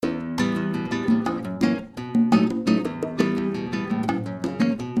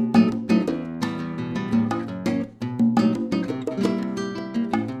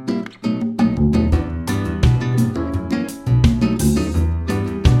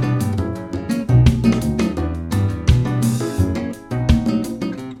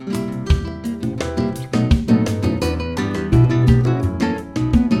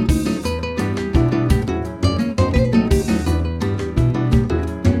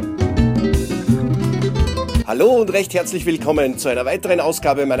Hallo und recht herzlich willkommen zu einer weiteren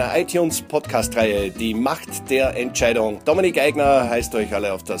Ausgabe meiner iTunes-Podcast-Reihe Die Macht der Entscheidung. Dominik Eigner heißt euch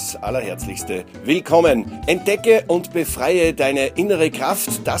alle auf das Allerherzlichste willkommen. Entdecke und befreie deine innere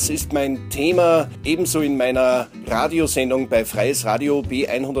Kraft, das ist mein Thema, ebenso in meiner Radiosendung bei Freies Radio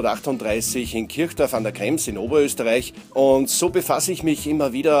B138 in Kirchdorf an der Krems in Oberösterreich. Und so befasse ich mich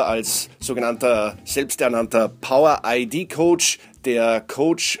immer wieder als sogenannter selbsternannter Power-ID-Coach, der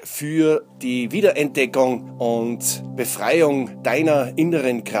Coach für die Wiederentdeckung und Befreiung deiner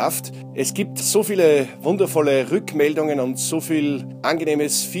inneren Kraft. Es gibt so viele wundervolle Rückmeldungen und so viel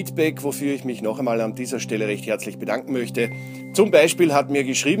angenehmes Feedback, wofür ich mich noch einmal an dieser Stelle recht herzlich bedanken möchte. Zum Beispiel hat mir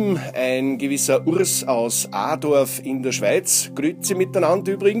geschrieben ein gewisser Urs aus Adorf in der Schweiz. Grüezi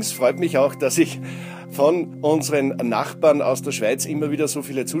miteinander übrigens, freut mich auch, dass ich von unseren Nachbarn aus der Schweiz immer wieder so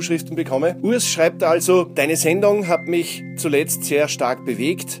viele Zuschriften bekomme. Urs schreibt also, deine Sendung hat mich zuletzt sehr stark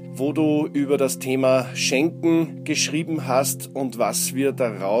bewegt, wo du über das Thema Schenken geschrieben hast und was wir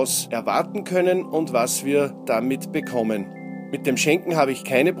daraus erwarten können und was wir damit bekommen. Mit dem Schenken habe ich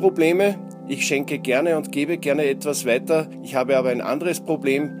keine Probleme. Ich schenke gerne und gebe gerne etwas weiter. Ich habe aber ein anderes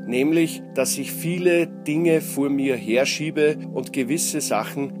Problem, nämlich, dass ich viele Dinge vor mir herschiebe und gewisse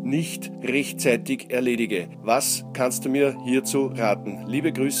Sachen nicht rechtzeitig erledige. Was kannst du mir hierzu raten?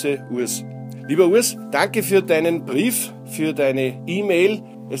 Liebe Grüße, Urs. Lieber Urs, danke für deinen Brief, für deine E-Mail.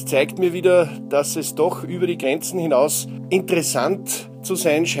 Es zeigt mir wieder, dass es doch über die Grenzen hinaus interessant zu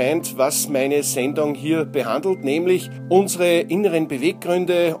sein scheint, was meine Sendung hier behandelt, nämlich unsere inneren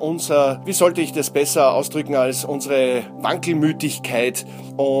Beweggründe, wie sollte ich das besser ausdrücken als unsere Wankelmütigkeit.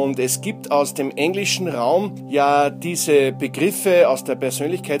 Und es gibt aus dem englischen Raum ja diese Begriffe aus der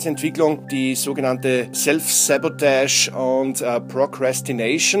Persönlichkeitsentwicklung, die sogenannte Self-Sabotage und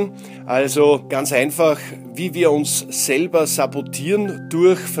Procrastination. Also ganz einfach, wie wir uns selber sabotieren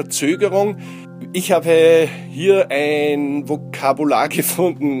durch Verzögerung. Ich habe hier ein Vokabular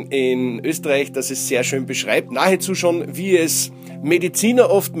gefunden in Österreich, das es sehr schön beschreibt. Nahezu schon, wie es Mediziner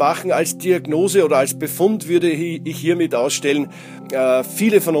oft machen als Diagnose oder als Befund, würde ich hiermit ausstellen.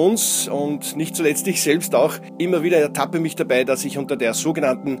 Viele von uns und nicht zuletzt ich selbst auch immer wieder ertappe mich dabei, dass ich unter der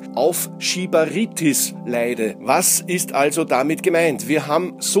sogenannten Aufschieberitis leide. Was ist also damit gemeint? Wir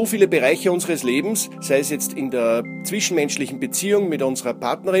haben so viele Bereiche unseres Lebens, sei es jetzt in der zwischenmenschlichen Beziehung mit unserer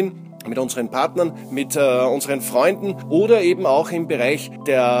Partnerin, mit unseren Partnern, mit unseren Freunden oder eben auch im Bereich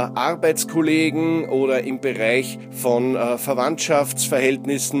der Arbeitskollegen oder im Bereich von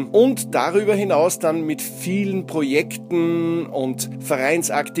Verwandtschaftsverhältnissen und darüber hinaus dann mit vielen Projekten und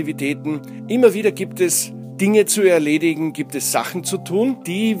Vereinsaktivitäten. Immer wieder gibt es Dinge zu erledigen, gibt es Sachen zu tun,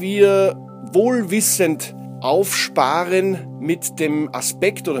 die wir wohlwissend aufsparen mit dem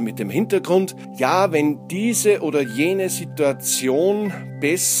Aspekt oder mit dem Hintergrund, ja, wenn diese oder jene Situation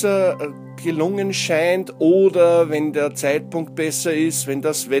besser gelungen scheint oder wenn der Zeitpunkt besser ist, wenn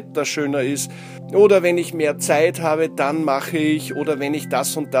das Wetter schöner ist oder wenn ich mehr Zeit habe, dann mache ich oder wenn ich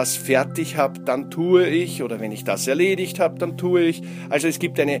das und das fertig habe, dann tue ich oder wenn ich das erledigt habe, dann tue ich. Also es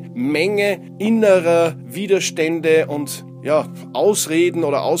gibt eine Menge innerer Widerstände und Ausreden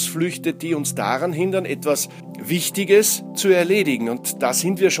oder Ausflüchte, die uns daran hindern, etwas Wichtiges zu erledigen. Und da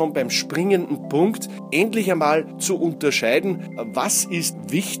sind wir schon beim springenden Punkt, endlich einmal zu unterscheiden, was ist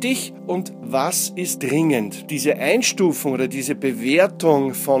wichtig und was ist dringend. Diese Einstufung oder diese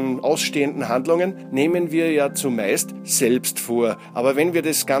Bewertung von ausstehenden Handlungen nehmen wir ja zumeist selbst vor. Aber wenn wir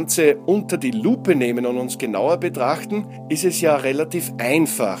das Ganze unter die Lupe nehmen und uns genauer betrachten, ist es ja relativ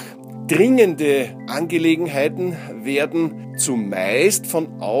einfach. Dringende Angelegenheiten werden zumeist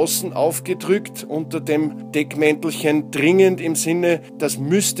von außen aufgedrückt unter dem Deckmäntelchen dringend im Sinne, das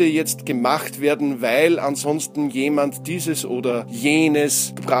müsste jetzt gemacht werden, weil ansonsten jemand dieses oder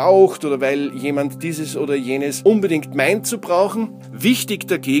jenes braucht oder weil jemand dieses oder jenes unbedingt meint zu brauchen. Wichtig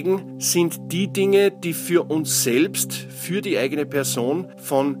dagegen sind die Dinge, die für uns selbst, für die eigene Person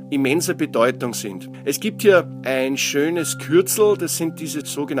von immenser Bedeutung sind. Es gibt hier ein schönes Kürzel, das sind diese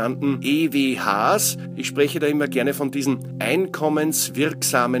sogenannten EWHs. Ich spreche da immer gerne von diesen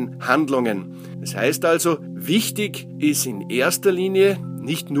einkommenswirksamen Handlungen. Das heißt also, wichtig ist in erster Linie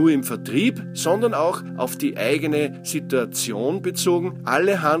nicht nur im Vertrieb, sondern auch auf die eigene Situation bezogen,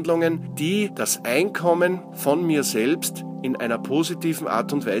 alle Handlungen, die das Einkommen von mir selbst in einer positiven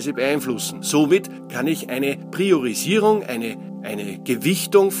Art und Weise beeinflussen. Somit kann ich eine Priorisierung, eine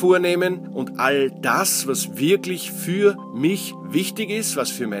Gewichtung vornehmen und all das, was wirklich für mich wichtig ist, was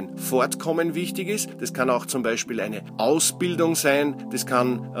für mein Fortkommen wichtig ist, das kann auch zum Beispiel eine Ausbildung sein, das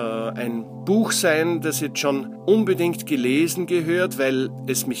kann ein Buch sein, das jetzt schon unbedingt gelesen gehört, weil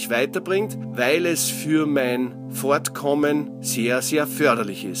es mich weiterbringt, weil es für mein Fortkommen sehr, sehr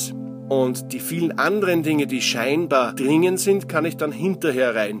förderlich ist. und die vielen anderen Dinge, die scheinbar dringend sind, kann ich dann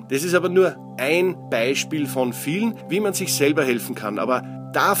hinterher rein. Das ist aber nur ein Beispiel von vielen, wie man sich selber helfen kann. Aber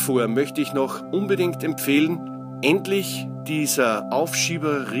davor möchte ich noch unbedingt empfehlen, endlich dieser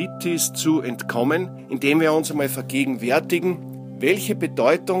Aufschieberitis zu entkommen, indem wir uns einmal vergegenwärtigen, welche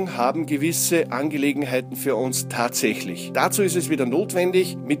Bedeutung haben gewisse Angelegenheiten für uns tatsächlich? Dazu ist es wieder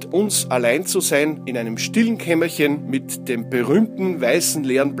notwendig, mit uns allein zu sein, in einem stillen Kämmerchen mit dem berühmten weißen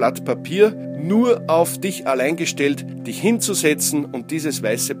leeren Blatt Papier, nur auf dich allein gestellt, dich hinzusetzen und dieses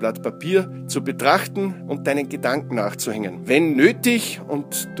weiße Blatt Papier zu betrachten und deinen Gedanken nachzuhängen. Wenn nötig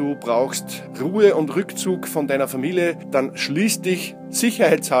und du brauchst Ruhe und Rückzug von deiner Familie, dann schließ dich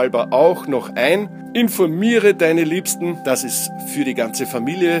sicherheitshalber auch noch ein. Informiere deine Liebsten, dass es für die ganze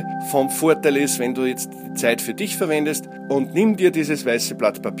Familie vom Vorteil ist, wenn du jetzt die Zeit für dich verwendest, und nimm dir dieses weiße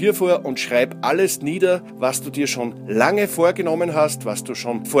Blatt Papier vor und schreib alles nieder, was du dir schon lange vorgenommen hast, was du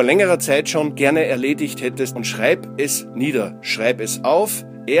schon vor längerer Zeit schon gerne erledigt hättest, und schreib es nieder, schreib es auf.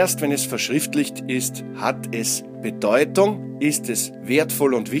 Erst wenn es verschriftlicht ist, hat es Bedeutung, ist es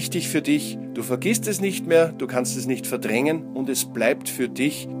wertvoll und wichtig für dich. Du vergisst es nicht mehr, du kannst es nicht verdrängen und es bleibt für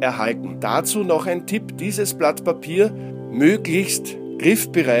dich erhalten. Dazu noch ein Tipp: Dieses Blatt Papier möglichst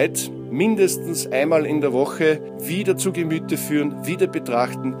griffbereit, mindestens einmal in der Woche wieder zu Gemüte führen, wieder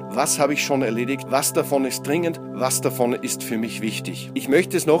betrachten, was habe ich schon erledigt, was davon ist dringend, was davon ist für mich wichtig. Ich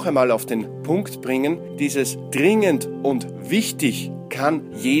möchte es noch einmal auf den Punkt bringen: Dieses dringend und wichtig kann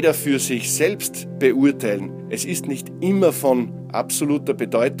jeder für sich selbst beurteilen. Es ist nicht immer von absoluter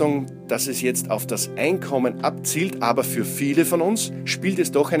Bedeutung, dass es jetzt auf das Einkommen abzielt, aber für viele von uns spielt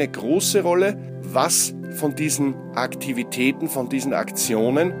es doch eine große Rolle, was von diesen Aktivitäten, von diesen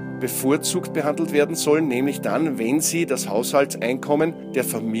Aktionen bevorzugt behandelt werden sollen, nämlich dann, wenn sie das Haushaltseinkommen der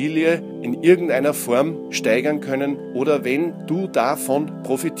Familie in irgendeiner Form steigern können oder wenn du davon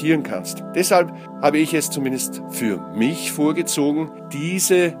profitieren kannst. Deshalb habe ich es zumindest für mich vorgezogen,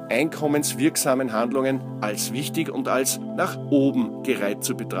 diese einkommenswirksamen Handlungen als wichtig und als nach oben gereiht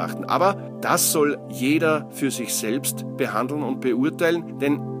zu betrachten. Aber das soll jeder für sich selbst behandeln und beurteilen,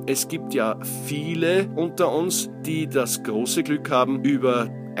 denn es gibt ja viele unter uns, die das große Glück haben, über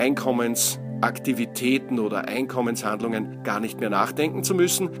Einkommensaktivitäten oder Einkommenshandlungen gar nicht mehr nachdenken zu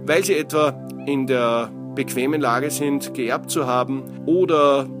müssen, weil sie etwa in der bequemen Lage sind, geerbt zu haben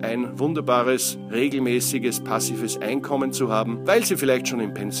oder ein wunderbares, regelmäßiges, passives Einkommen zu haben, weil sie vielleicht schon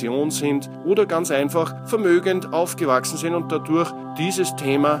in Pension sind oder ganz einfach vermögend aufgewachsen sind und dadurch dieses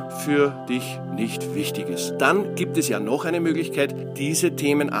Thema für dich nicht wichtig ist. Dann gibt es ja noch eine Möglichkeit, diese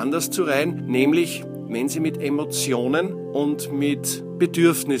Themen anders zu reihen, nämlich wenn sie mit Emotionen und mit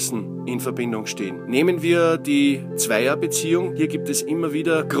Bedürfnissen in Verbindung stehen. Nehmen wir die Zweierbeziehung. Hier gibt es immer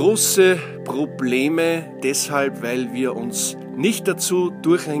wieder große Probleme, deshalb, weil wir uns nicht dazu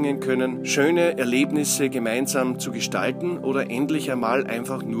durchringen können, schöne Erlebnisse gemeinsam zu gestalten oder endlich einmal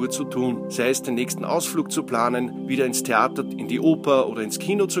einfach nur zu tun. Sei es den nächsten Ausflug zu planen, wieder ins Theater, in die Oper oder ins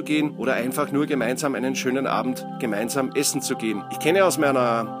Kino zu gehen oder einfach nur gemeinsam einen schönen Abend gemeinsam essen zu gehen. Ich kenne aus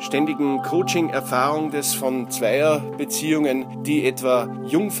meiner ständigen Coaching-Erfahrung das von Zweierbeziehungen, die etwa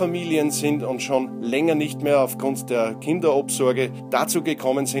Jungfamilien sind und schon länger nicht mehr aufgrund der Kinderobsorge dazu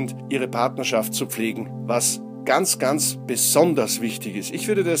gekommen sind, ihre Partnerschaft zu pflegen, was ganz, ganz besonders wichtig ist. Ich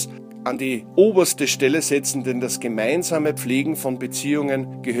würde das an die oberste Stelle setzen, denn das gemeinsame Pflegen von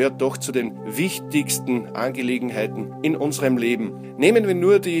Beziehungen gehört doch zu den wichtigsten Angelegenheiten in unserem Leben. Nehmen wir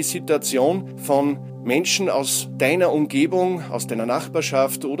nur die Situation von Menschen aus deiner Umgebung, aus deiner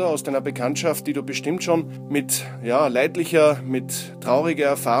Nachbarschaft oder aus deiner Bekanntschaft, die du bestimmt schon mit leidlicher, mit trauriger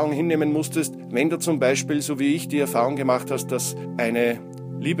Erfahrung hinnehmen musstest, wenn du zum Beispiel, so wie ich, die Erfahrung gemacht hast, dass eine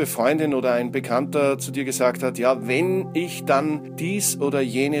liebe Freundin oder ein Bekannter zu dir gesagt hat, ja, wenn ich dann dies oder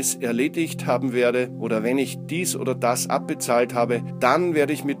jenes erledigt haben werde oder wenn ich dies oder das abbezahlt habe, dann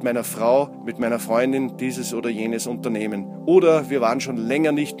werde ich mit meiner Frau, mit meiner Freundin dieses oder jenes unternehmen. Oder wir waren schon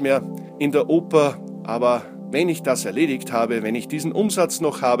länger nicht mehr in der Oper, aber wenn ich das erledigt habe, wenn ich diesen Umsatz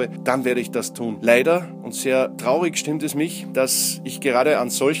noch habe, dann werde ich das tun. Leider und sehr traurig stimmt es mich, dass ich gerade an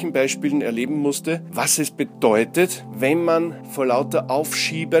solchen Beispielen erleben musste, was es bedeutet, wenn man vor lauter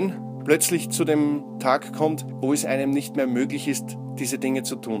Aufschieben plötzlich zu dem Tag kommt, wo es einem nicht mehr möglich ist, diese Dinge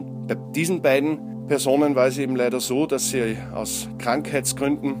zu tun. Bei diesen beiden Personen war es eben leider so, dass sie aus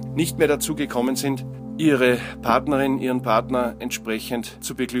Krankheitsgründen nicht mehr dazu gekommen sind, ihre Partnerin, ihren Partner entsprechend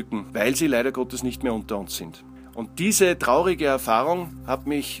zu beglücken, weil sie leider Gottes nicht mehr unter uns sind. Und diese traurige Erfahrung hat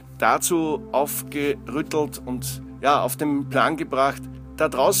mich dazu aufgerüttelt und auf den Plan gebracht, da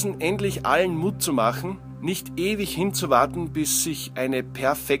draußen endlich allen Mut zu machen, nicht ewig hinzuwarten, bis sich eine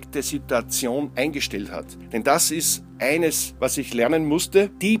perfekte Situation eingestellt hat. Denn das ist eines, was ich lernen musste.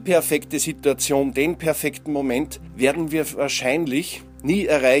 Die perfekte Situation, den perfekten Moment werden wir wahrscheinlich nie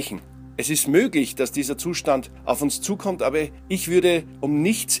erreichen. Es ist möglich, dass dieser Zustand auf uns zukommt, aber ich würde um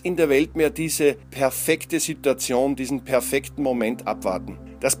nichts in der Welt mehr diese perfekte Situation, diesen perfekten Moment abwarten.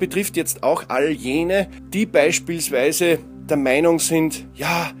 Das betrifft jetzt auch all jene, die beispielsweise der Meinung sind,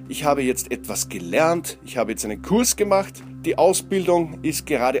 ja, ich habe jetzt etwas gelernt, ich habe jetzt einen Kurs gemacht, die Ausbildung ist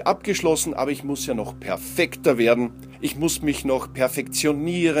gerade abgeschlossen, aber ich muss ja noch perfekter werden. Ich muss mich noch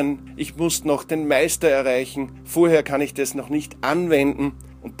perfektionieren, ich muss noch den Meister erreichen, vorher kann ich das noch nicht anwenden.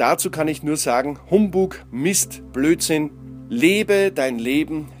 Und dazu kann ich nur sagen, Humbug, Mist, Blödsinn, lebe dein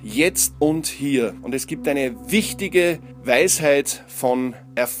Leben jetzt und hier. Und es gibt eine wichtige Weisheit von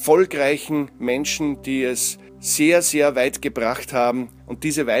erfolgreichen Menschen, die es sehr, sehr weit gebracht haben. Und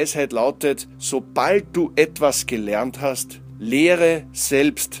diese Weisheit lautet, sobald du etwas gelernt hast, lehre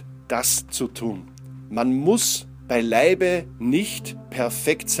selbst das zu tun. Man muss beileibe nicht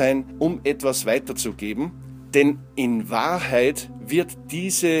perfekt sein, um etwas weiterzugeben. Denn in Wahrheit wird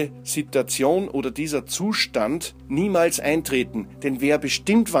diese Situation oder dieser Zustand niemals eintreten. Denn wer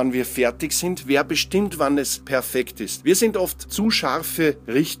bestimmt, wann wir fertig sind? Wer bestimmt, wann es perfekt ist? Wir sind oft zu scharfe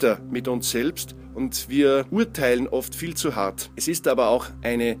Richter mit uns selbst und wir urteilen oft viel zu hart. Es ist aber auch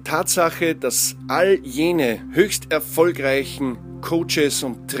eine Tatsache, dass all jene höchst erfolgreichen Coaches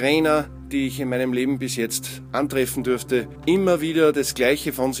und Trainer, die ich in meinem Leben bis jetzt antreffen durfte, immer wieder das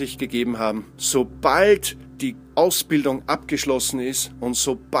Gleiche von sich gegeben haben. Sobald die Ausbildung abgeschlossen ist und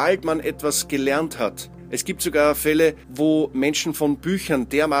sobald man etwas gelernt hat. Es gibt sogar Fälle, wo Menschen von Büchern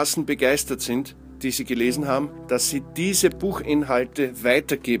dermaßen begeistert sind, die sie gelesen haben, dass sie diese Buchinhalte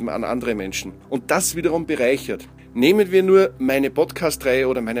weitergeben an andere Menschen. Und das wiederum bereichert. Nehmen wir nur meine Podcast-Reihe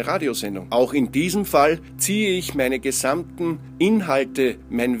oder meine Radiosendung. Auch in diesem Fall ziehe ich meine gesamten Inhalte,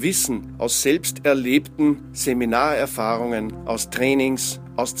 mein Wissen aus selbst erlebten Seminarerfahrungen, aus Trainings,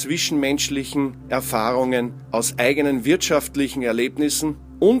 aus zwischenmenschlichen Erfahrungen, aus eigenen wirtschaftlichen Erlebnissen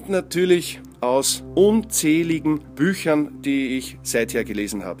und natürlich aus unzähligen Büchern, die ich seither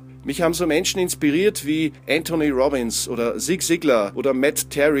gelesen habe. Mich haben so Menschen inspiriert wie Anthony Robbins oder Zig Ziglar oder Matt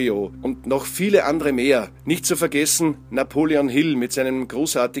Theriault und noch viele andere mehr. Nicht zu vergessen Napoleon Hill mit seinem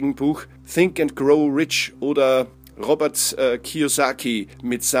großartigen Buch Think and Grow Rich oder Robert Kiyosaki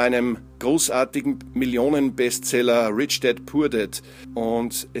mit seinem großartigen Millionen-Bestseller Rich Dad Poor Dad.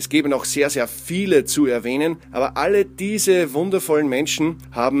 Und es gäbe noch sehr, sehr viele zu erwähnen, aber alle diese wundervollen Menschen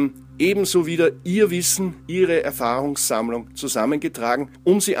haben ebenso wieder ihr Wissen, ihre Erfahrungssammlung zusammengetragen,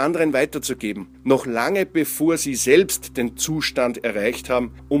 um sie anderen weiterzugeben. Noch lange bevor sie selbst den Zustand erreicht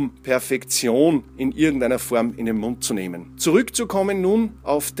haben, um Perfektion in irgendeiner Form in den Mund zu nehmen. Zurückzukommen nun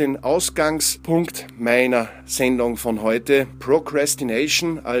auf den Ausgangspunkt meiner Sendung von heute.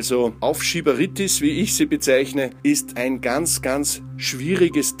 Procrastination, also Aufschieberitis, wie ich sie bezeichne, ist ein ganz, ganz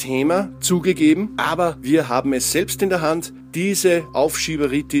schwieriges Thema, zugegeben, aber wir haben es selbst in der Hand, diese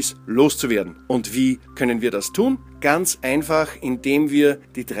Aufschieberitis loszuwerden. Und wie können wir das tun? Ganz einfach, indem wir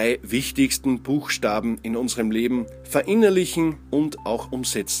die 3 wichtigsten Buchstaben in unserem Leben verinnerlichen und auch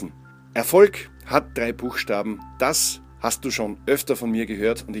umsetzen. Erfolg hat 3 Buchstaben. Das hast du schon öfter von mir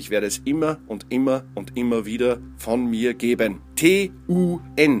gehört und ich werde es immer und immer und immer wieder von mir geben.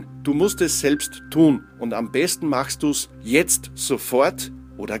 T-U-N. Du musst es selbst tun und am besten machst du es jetzt, sofort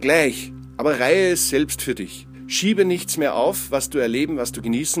oder gleich. Aber reihe es selbst für dich. Schiebe nichts mehr auf, was du erleben, was du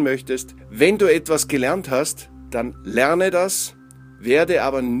genießen möchtest. Wenn du etwas gelernt hast, dann lerne das, werde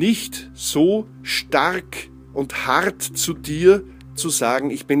aber nicht so stark und hart zu dir, zu sagen,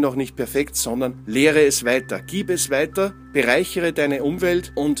 ich bin noch nicht perfekt, sondern lehre es weiter, gib es weiter, bereichere deine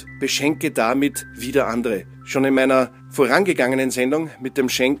Umwelt und beschenke damit wieder andere. Schon in meiner vorangegangenen Sendung mit dem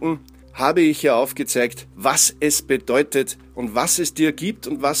Schenken habe ich ja aufgezeigt, was es bedeutet und was es dir gibt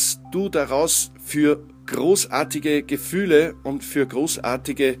und was du daraus für großartige Gefühle und für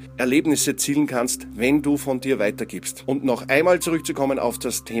großartige Erlebnisse zielen kannst, wenn du von dir weitergibst. Und noch einmal zurückzukommen auf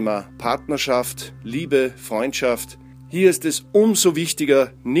das Thema Partnerschaft, Liebe, Freundschaft. Hier ist es umso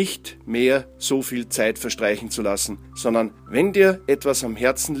wichtiger, nicht mehr so viel Zeit verstreichen zu lassen, sondern wenn dir etwas am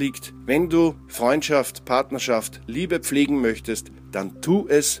Herzen liegt, wenn du Freundschaft, Partnerschaft, Liebe pflegen möchtest, dann tu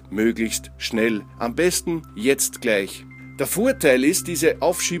es möglichst schnell. Am besten jetzt gleich. Der Vorteil ist, diese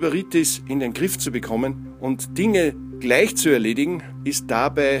Aufschieberitis in den Griff zu bekommen und Dinge gleich zu erledigen, ist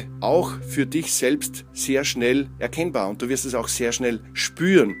dabei auch für dich selbst sehr schnell erkennbar und du wirst es auch sehr schnell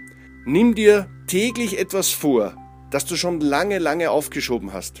spüren. Nimm dir täglich etwas vor, das du schon lange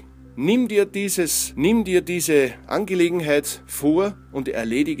aufgeschoben hast. nimm dir diese Angelegenheit vor und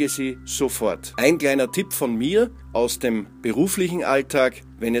erledige sie sofort. Ein kleiner Tipp von mir aus dem beruflichen Alltag: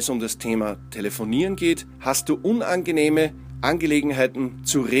 Wenn es um das Thema Telefonieren geht, hast du unangenehme Angelegenheiten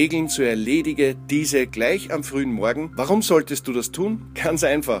zu regeln, zu erledigen, diese gleich am frühen Morgen. Warum solltest du das tun? Ganz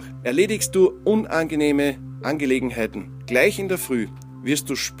einfach. Erledigst du unangenehme Angelegenheiten gleich in der Früh, wirst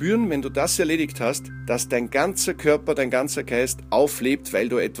du spüren, wenn du das erledigt hast, dass dein ganzer Körper, dein ganzer Geist auflebt, weil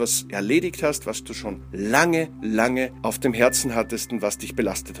du etwas erledigt hast, was du schon lange auf dem Herzen hattest und was dich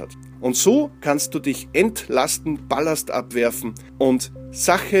belastet hat. Und so kannst du dich entlasten, Ballast abwerfen und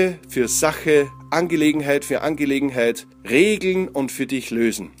Sache für Sache, Angelegenheit für Angelegenheit regeln und für dich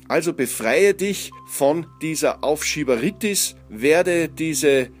lösen. Also befreie dich von dieser Aufschieberitis, werde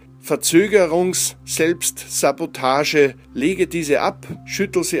diese Selbstsabotage, lege diese ab,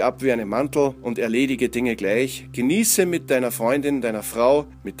 schüttel sie ab wie einen Mantel und erledige Dinge gleich. Genieße mit deiner Freundin, deiner Frau,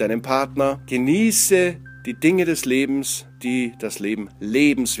 mit deinem Partner, genieße die Dinge des Lebens, die das Leben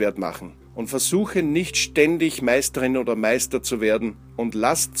lebenswert machen. Und versuche nicht ständig Meisterin oder Meister zu werden und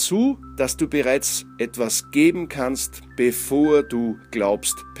lass zu, dass du bereits etwas geben kannst, bevor du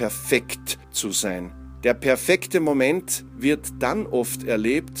glaubst, perfekt zu sein. Der perfekte Moment wird dann oft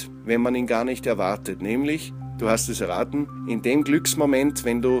erlebt, wenn man ihn gar nicht erwartet, nämlich, du hast es erraten, in dem Glücksmoment,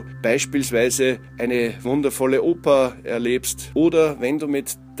 wenn du beispielsweise eine wundervolle Oper erlebst oder wenn du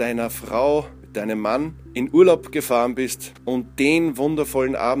mit deiner Frau, mit deinem Mann in Urlaub gefahren bist und den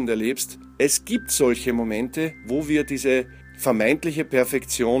wundervollen Abend erlebst. Es gibt solche Momente, wo wir diese vermeintliche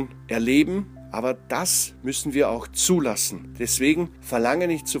Perfektion erleben, aber das müssen wir auch zulassen. Deswegen verlange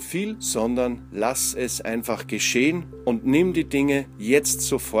nicht zu viel, sondern lass es einfach geschehen und nimm die Dinge jetzt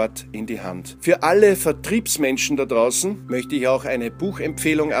sofort in die Hand. Für alle Vertriebsmenschen da draußen möchte ich auch eine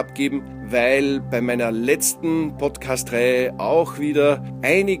Buchempfehlung abgeben, weil bei meiner letzten Podcast-Reihe auch wieder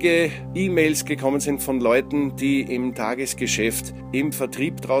einige E-Mails gekommen sind von Leuten, die im Tagesgeschäft im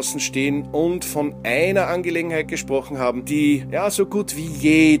Vertrieb draußen stehen und von einer Angelegenheit gesprochen haben, die so gut wie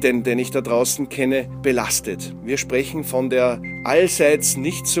jeden, den ich da draußen kenne, belastet. Wir sprechen von der allseits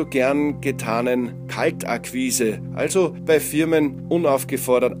nicht so gern getanen Kaltakquise, also bei Firmen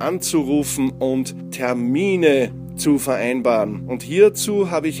unaufgefordert anzurufen und Termine zu vereinbaren. Und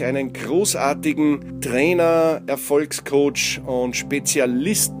hierzu habe ich einen großartigen Trainer, Erfolgscoach und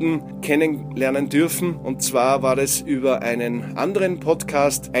Spezialisten kennenlernen dürfen. Und zwar war das über einen anderen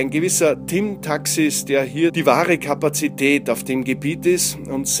Podcast, ein gewisser Tim Taxis, der hier die wahre Kapazität auf dem Gebiet ist.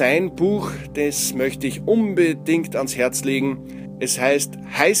 Und sein Buch, das möchte ich unbedingt ans Herz legen. Es heißt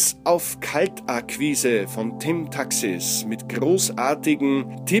Heiß auf Kaltakquise von Tim Taxis mit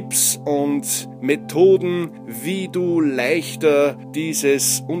großartigen Tipps und Methoden, wie du leichter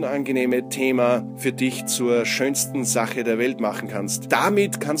dieses unangenehme Thema für dich zur schönsten Sache der Welt machen kannst.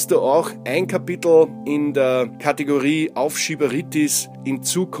 Damit kannst du auch ein Kapitel in der Kategorie Aufschieberitis in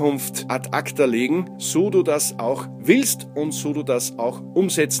Zukunft ad acta legen, so du das auch willst und so du das auch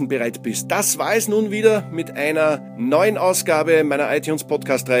umsetzen bereit bist. Das war es nun wieder mit einer neuen Ausgabe meiner iTunes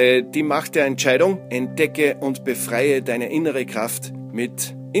Podcast-Reihe Die Macht der Entscheidung. Entdecke und befreie deine innere Kraft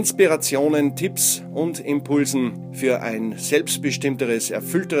mit Inspirationen, Tipps und Impulsen für ein selbstbestimmteres,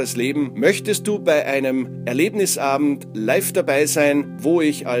 erfüllteres Leben. Möchtest du bei einem Erlebnisabend live dabei sein, wo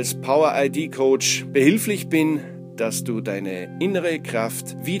ich als Power-ID-Coach behilflich bin, dass du deine innere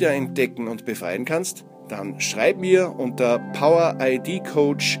Kraft wiederentdecken und befreien kannst? Dann schreib mir unter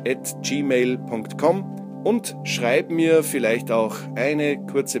poweridcoach@gmail.com und schreib mir vielleicht auch eine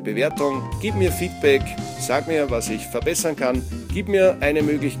kurze Bewertung, gib mir Feedback, sag mir, was ich verbessern kann, gib mir eine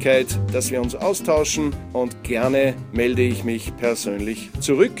Möglichkeit, dass wir uns austauschen und gerne melde ich mich persönlich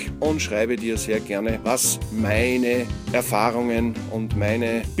zurück und schreibe dir sehr gerne, was meine Erfahrungen und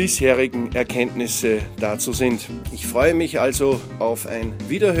meine bisherigen Erkenntnisse dazu sind. Ich freue mich also auf ein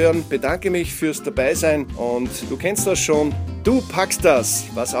Wiederhören, bedanke mich fürs Dabeisein und du kennst das schon. Du packst das,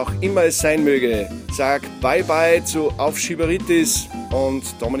 was auch immer es sein möge. Sag Bye-bye zu Aufschieberitis und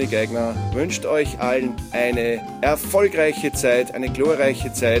Dominik Eigner wünscht euch allen eine erfolgreiche Zeit, eine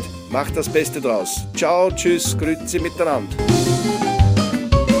glorreiche Zeit. Macht das Beste draus. Ciao, tschüss, grüezi miteinander.